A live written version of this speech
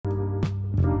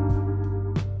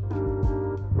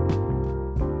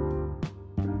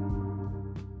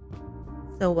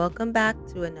So, welcome back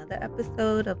to another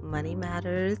episode of Money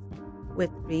Matters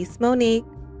with Reese Monique.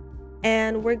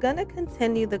 And we're going to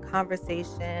continue the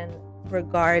conversation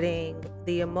regarding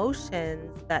the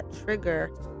emotions that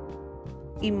trigger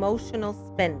emotional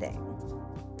spending.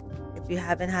 If you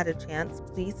haven't had a chance,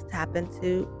 please tap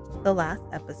into the last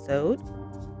episode.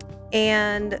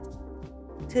 And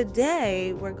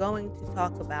today we're going to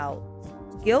talk about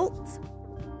guilt.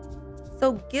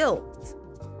 So, guilt.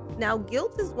 Now,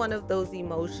 guilt is one of those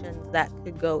emotions that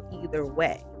could go either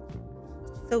way.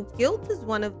 So, guilt is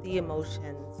one of the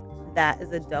emotions that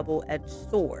is a double-edged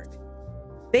sword.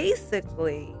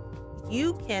 Basically,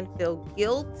 you can feel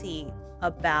guilty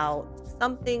about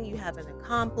something you haven't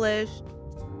accomplished,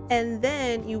 and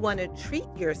then you want to treat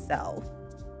yourself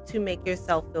to make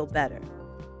yourself feel better.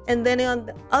 And then on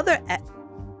the other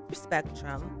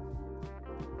spectrum,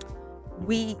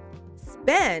 we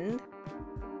spend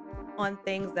on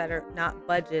things that are not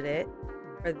budgeted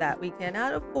or that we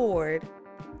cannot afford,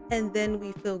 and then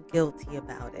we feel guilty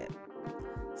about it.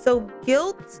 So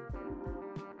guilt,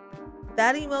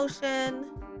 that emotion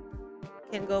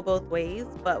can go both ways,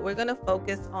 but we're going to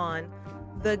focus on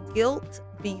the guilt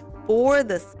before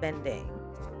the spending.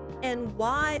 And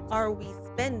why are we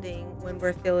spending when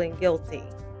we're feeling guilty?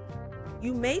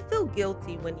 You may feel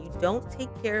guilty when you don't take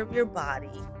care of your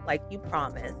body like you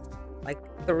promised, like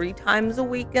 3 times a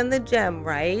week in the gym,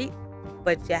 right?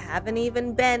 But you haven't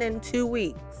even been in 2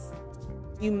 weeks.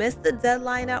 You missed the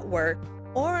deadline at work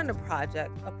or on a project,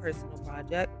 a personal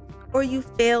project, or you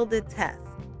failed a test.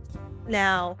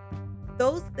 Now,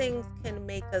 those things can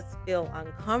make us feel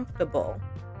uncomfortable,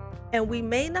 and we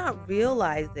may not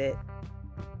realize it,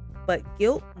 but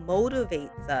guilt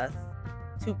motivates us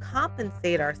to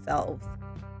compensate ourselves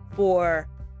for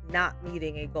not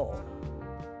meeting a goal.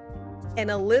 And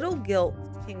a little guilt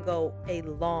can go a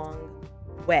long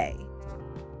way.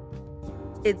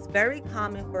 It's very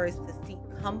common for us to seek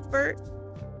comfort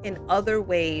in other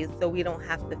ways so we don't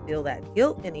have to feel that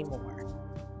guilt anymore.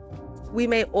 We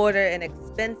may order an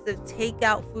expensive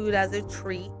takeout food as a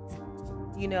treat.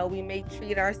 We may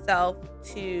treat ourselves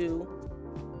to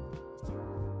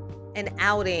an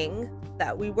outing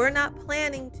that we were not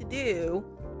planning to do,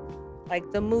 like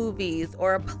the movies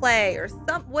or a play or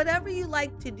whatever you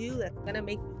like to do that's going to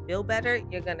make you feel better.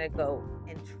 You're going to go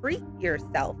and treat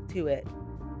yourself to it.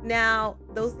 Now,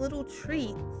 those little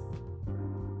treats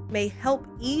may help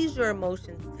ease your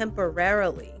emotions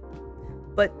temporarily,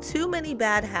 but too many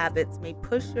bad habits may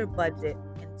push your budget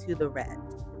into the red.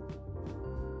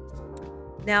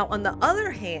 Now, on the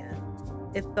other hand,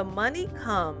 if the money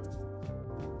comes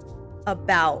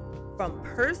about from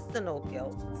personal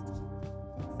guilt,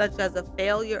 such as a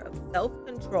failure of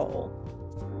self-control,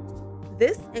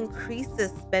 this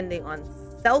increases spending on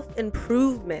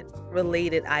self-improvement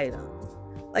related items.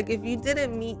 Like if you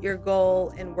didn't meet your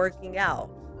goal in working out,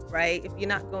 right? If you're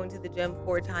not going to the gym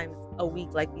 4 times a week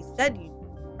like you said you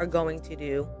are going to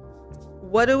do,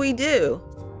 what do?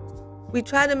 We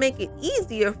try to make it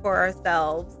easier for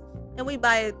ourselves, and we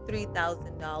buy a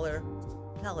 $3,000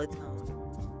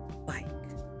 Peloton bike.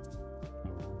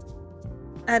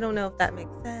 I don't know if that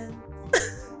makes sense,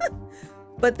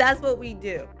 but that's what we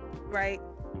do, right?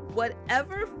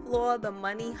 Whatever flaw the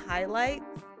money highlights,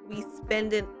 we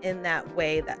spend it in that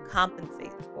way that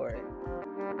compensates for it.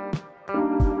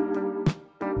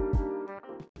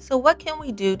 So what can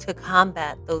we do to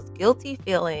combat those guilty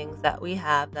feelings that we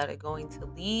have that are going to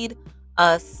lead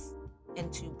us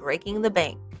into breaking the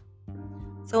bank?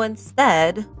 So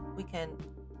instead, we can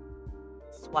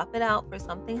swap it out for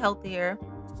something healthier,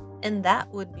 and that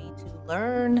would be to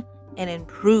learn and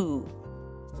improve.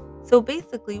 So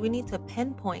basically, we need to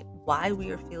pinpoint why we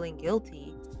are feeling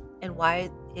guilty and why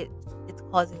it's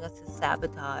causing us to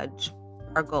sabotage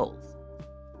our goals.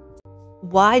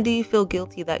 Why do you feel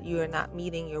guilty that you are not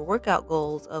meeting your workout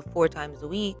goals of 4 times a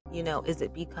week? Is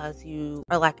it because you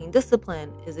are lacking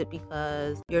discipline? Is it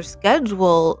because your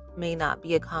schedule may not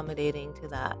be accommodating to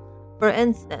that? For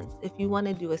instance, if you want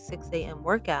to do a 6 a.m.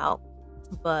 workout,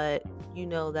 but you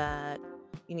know that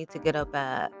you need to get up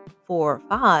at 4 or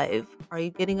 5, are you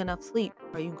getting enough sleep?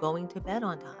 Are you going to bed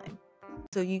on time?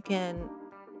 So you can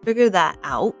figure that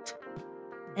out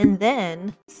and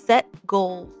then set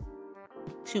goals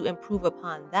to improve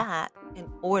upon that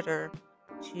in order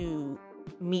to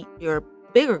meet your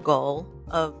bigger goal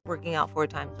of working out 4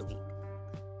 times a week.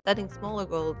 Setting smaller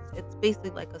goals, it's basically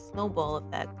like a snowball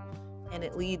effect, and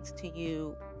it leads to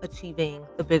you achieving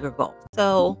the bigger goal.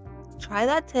 So try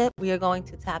that tip. We are going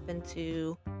to tap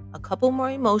into a couple more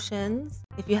emotions.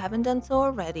 If you haven't done so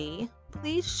already,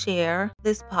 Please share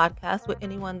this podcast with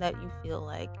anyone that you feel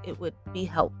like it would be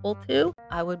helpful to.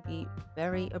 I would be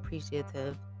very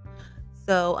appreciative.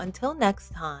 So until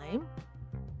next time,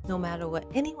 no matter what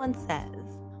anyone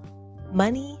says,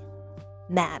 money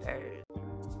matters.